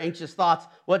make to your anxious thoughts?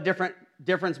 What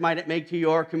difference might it make to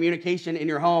your communication in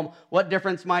your home? What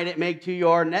difference might it make to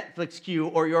your Netflix queue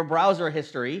or your browser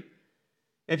history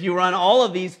if you run all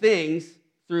of these things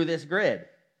through this grid?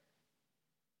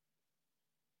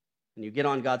 And you get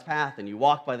on God's path and you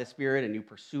walk by the Spirit and you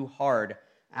pursue hard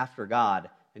after God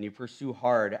and you pursue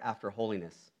hard after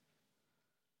holiness.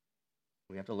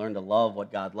 We have to learn to love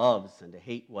what God loves and to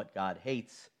hate what God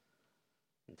hates.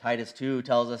 And Titus 2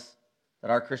 tells us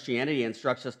that our Christianity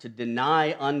instructs us to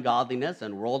deny ungodliness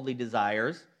and worldly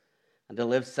desires and to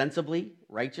live sensibly,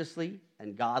 righteously,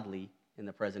 and godly in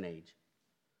the present age.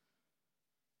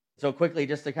 So quickly,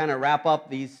 just to kind of wrap up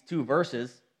these 2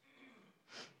 verses,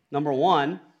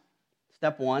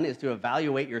 step one is to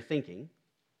evaluate your thinking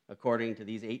according to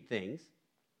these 8 things.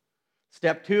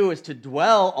 Step 2 is to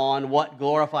dwell on what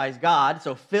glorifies God.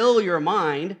 So fill your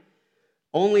mind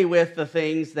only with the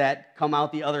things that come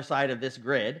out the other side of this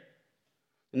grid.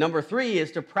 Number 3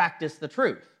 is to practice the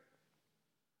truth.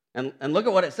 And look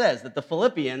at what it says, that the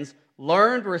Philippians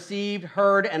learned, received,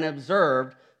 heard, and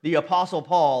observed the Apostle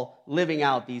Paul living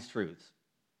out these truths.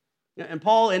 And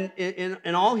Paul,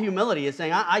 in all humility, is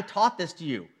saying, I taught this to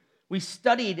you. We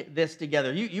studied this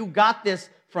together. You got this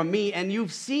from me, and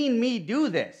you've seen me do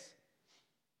this.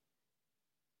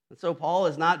 And so Paul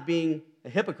is not being a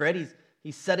hypocrite.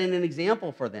 He's setting an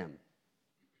example for them.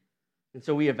 And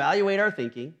so we evaluate our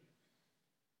thinking.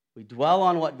 We dwell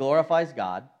on what glorifies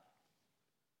God.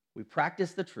 We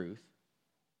practice the truth.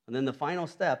 And then the final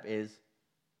step is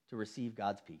to receive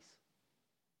God's peace.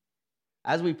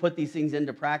 As we put these things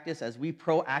into practice, as we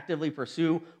proactively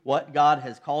pursue what God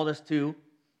has called us to,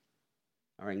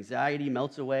 our anxiety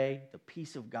melts away. The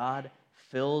peace of God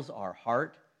fills our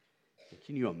heart.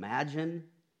 Can you imagine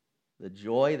the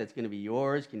joy that's going to be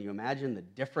yours? Can you imagine the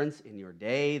difference in your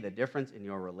day, the difference in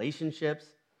your relationships,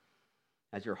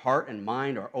 as your heart and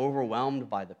mind are overwhelmed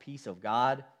by the peace of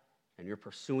God and you're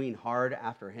pursuing hard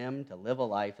after Him to live a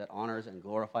life that honors and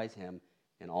glorifies Him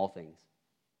in all things?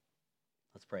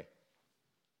 Let's pray.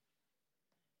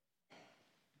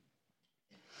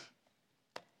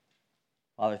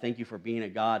 Father, thank you for being a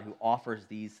God who offers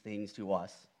these things to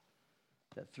us,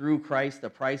 that through Christ the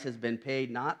price has been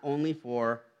paid not only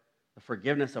for the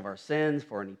forgiveness of our sins,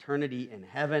 for an eternity in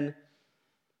heaven,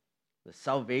 the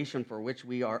salvation for which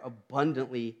we are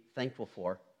abundantly thankful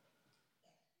for,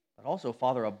 but also,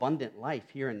 Father, abundant life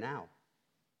here and now.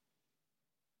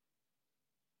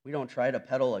 We don't try to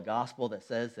peddle a gospel that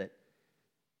says that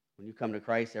when you come to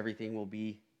Christ, everything will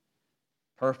be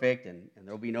perfect and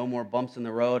there will be no more bumps in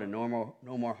the road and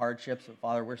no more hardships. But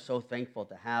Father, we're so thankful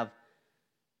to have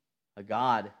a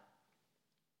God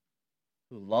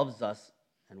who loves us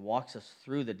and walks us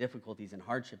through the difficulties and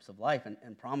hardships of life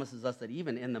and promises us that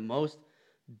even in the most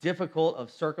difficult of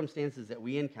circumstances that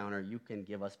we encounter, you can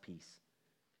give us peace.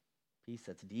 Peace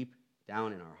that's deep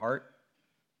down in our heart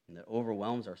and that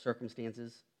overwhelms our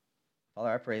circumstances. Father,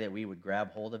 I pray that we would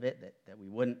grab hold of it, that we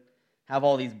wouldn't have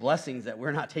all these blessings that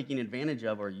we're not taking advantage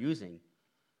of or using,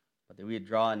 but that we would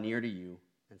draw near to you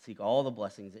and seek all the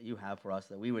blessings that you have for us,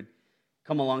 that we would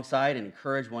come alongside and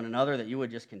encourage one another, that you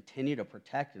would just continue to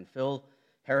protect and fill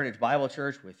Heritage Bible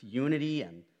Church with unity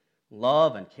and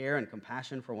love and care and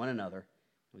compassion for one another.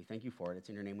 We thank you for it. It's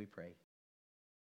in your name we pray.